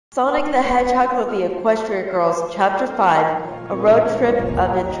Sonic the Hedgehog with the Equestria Girls, Chapter 5, A Road Trip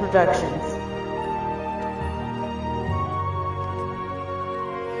of Introductions.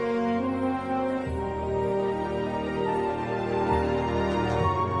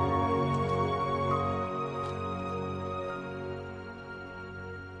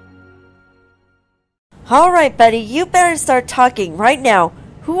 Alright, Betty, you better start talking right now.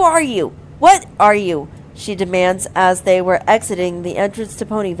 Who are you? What are you? She demands as they were exiting the entrance to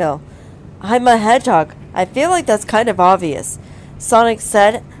Ponyville. I'm a hedgehog. I feel like that's kind of obvious, Sonic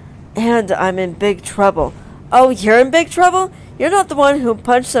said, and I'm in big trouble. Oh, you're in big trouble? You're not the one who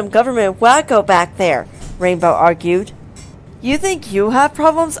punched some government wacko back there, Rainbow argued. You think you have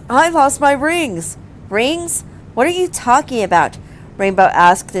problems? I lost my rings. Rings? What are you talking about? Rainbow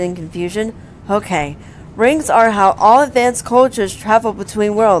asked in confusion. Okay. Rings are how all advanced cultures travel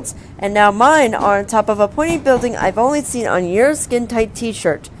between worlds, and now mine are on top of a pointy building I've only seen on your skin-tight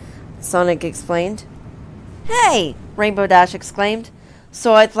t-shirt, Sonic explained. Hey! Rainbow Dash exclaimed.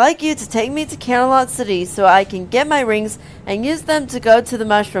 So I'd like you to take me to Canterlot City so I can get my rings and use them to go to the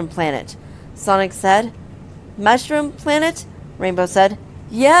Mushroom Planet, Sonic said. Mushroom Planet? Rainbow said.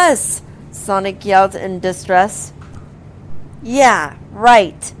 Yes! Sonic yelled in distress. Yeah,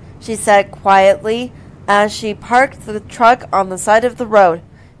 right, she said quietly. As she parked the truck on the side of the road,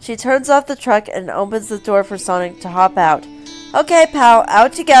 she turns off the truck and opens the door for Sonic to hop out. Okay, pal,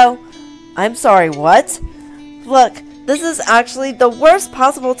 out you go. I'm sorry, what? Look, this is actually the worst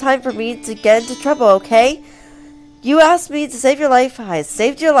possible time for me to get into trouble, okay? You asked me to save your life, I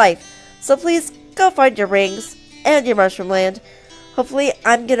saved your life. So please, go find your rings and your Mushroom Land. Hopefully,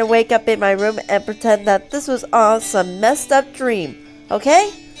 I'm gonna wake up in my room and pretend that this was all some messed up dream,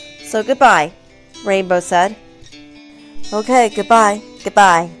 okay? So goodbye. Rainbow said. Okay, goodbye,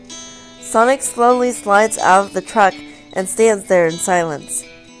 goodbye. Sonic slowly slides out of the truck and stands there in silence.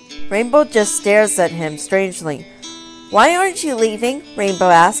 Rainbow just stares at him strangely. Why aren't you leaving? Rainbow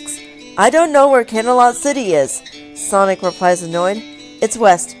asks. I don't know where Canterlot City is, Sonic replies annoyed. It's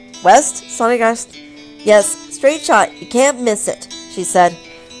west. West? Sonic asked. Yes, straight shot, you can't miss it, she said.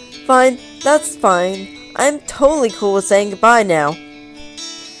 Fine, that's fine. I'm totally cool with saying goodbye now.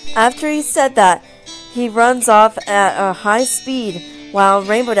 After he said that, he runs off at a high speed while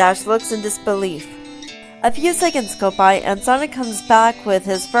Rainbow Dash looks in disbelief. A few seconds go by and Sonic comes back with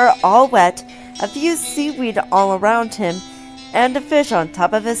his fur all wet, a few seaweed all around him, and a fish on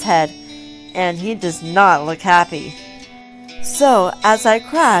top of his head, and he does not look happy. So, as I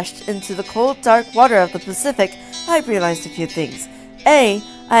crashed into the cold, dark water of the Pacific, I realized a few things. A,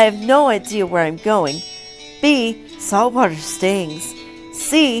 I have no idea where I'm going. B, saltwater stings.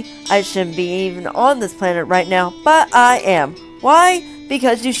 C, I shouldn't be even on this planet right now, but I am. Why?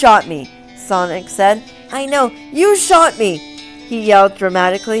 Because you shot me, Sonic said. I know, you shot me, he yelled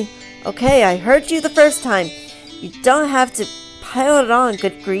dramatically. Okay, I heard you the first time. You don't have to pile it on,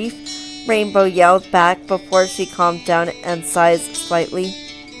 good grief, Rainbow yelled back before she calmed down and sighed slightly.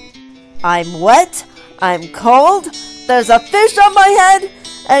 I'm wet, I'm cold, there's a fish on my head,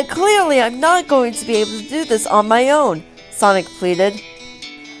 and clearly I'm not going to be able to do this on my own, Sonic pleaded.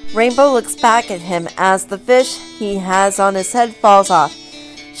 Rainbow looks back at him as the fish he has on his head falls off.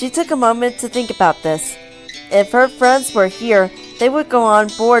 She took a moment to think about this. If her friends were here, they would go on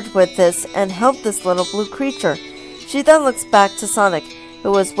board with this and help this little blue creature. She then looks back to Sonic,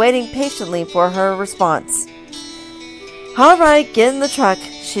 who was waiting patiently for her response. Alright, get in the truck,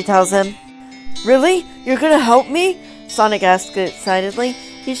 she tells him. Really? You're gonna help me? Sonic asks excitedly.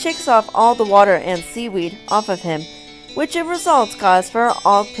 He shakes off all the water and seaweed off of him, which in result got his fur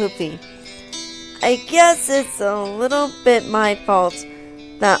all poofy. I guess it's a little bit my fault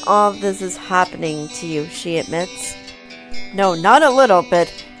that all this is happening to you, she admits. No, not a little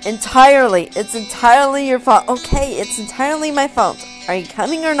bit. Entirely. It's entirely your fault. Okay, it's entirely my fault. Are you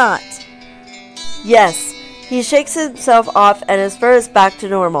coming or not? Yes. He shakes himself off and his fur is back to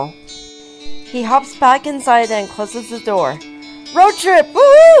normal. He hops back inside and closes the door. Road trip!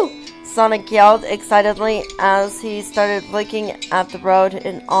 Woohoo! Sonic yelled excitedly as he started looking at the road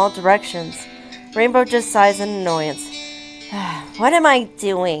in all directions. Rainbow just sighs in annoyance. What am I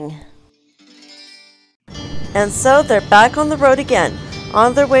doing? And so they're back on the road again,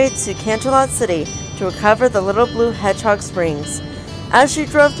 on their way to Canterlot City to recover the little blue hedgehog's rings. As she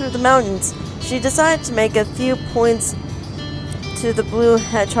drove through the mountains, she decided to make a few points to the blue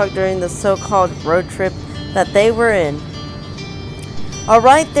hedgehog during the so-called road trip that they were in.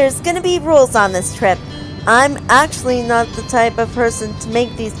 Alright, there's gonna be rules on this trip. I'm actually not the type of person to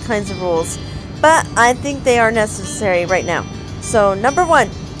make these kinds of rules, but I think they are necessary right now. So, number 1,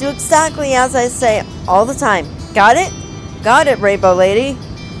 do exactly as I say all the time. Got it? Got it, Rainbow Lady.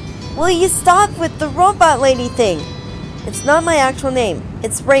 Will you stop with the robot lady thing? It's not my actual name.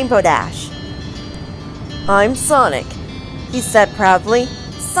 It's Rainbow Dash. I'm Sonic, he said proudly.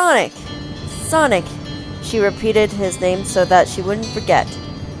 Sonic. Sonic. She repeated his name so that she wouldn't forget.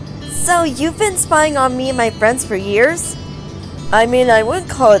 So you've been spying on me and my friends for years? I mean, I wouldn't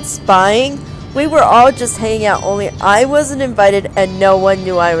call it spying. We were all just hanging out, only I wasn't invited and no one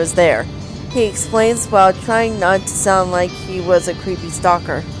knew I was there. He explains while trying not to sound like he was a creepy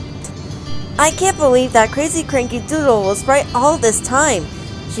stalker. I can't believe that crazy cranky doodle was right all this time,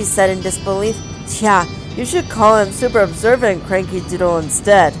 she said in disbelief. Yeah, you should call him super observant cranky doodle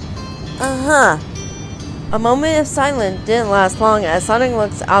instead. Uh-huh. A moment of silence didn't last long as Sonic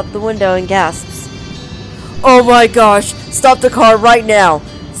looks out the window and gasps. Oh my gosh, stop the car right now,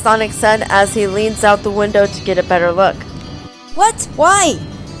 Sonic said as he leans out the window to get a better look. What? Why?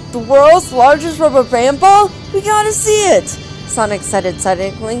 The world's largest rubber band ball? We gotta see it, Sonic said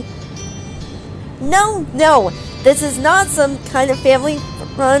excitedly. No, this is not some kind of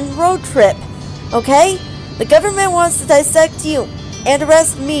family-run road trip, okay? The government wants to dissect you and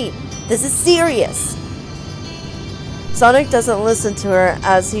arrest me. This is serious. Sonic doesn't listen to her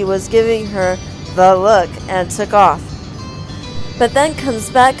as he was giving her the look and took off. But then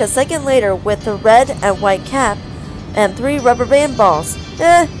comes back a second later with a red and white cap and 3 rubber band balls.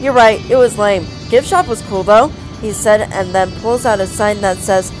 You're right, it was lame. Gift shop was cool though, he said, and then pulls out a sign that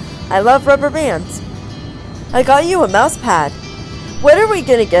says, I love rubber bands. I got you a mouse pad. When are we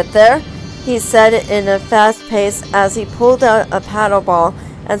gonna get there? He said in a fast pace as he pulled out a paddle ball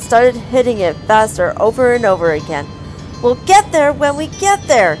and started hitting it faster over and over again. We'll get there when we get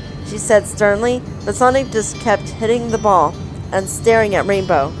there, she said sternly, but Sonic just kept hitting the ball and staring at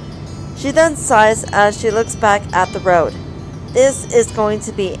Rainbow. She then sighs as she looks back at the road. This is going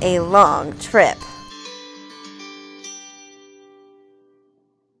to be a long trip.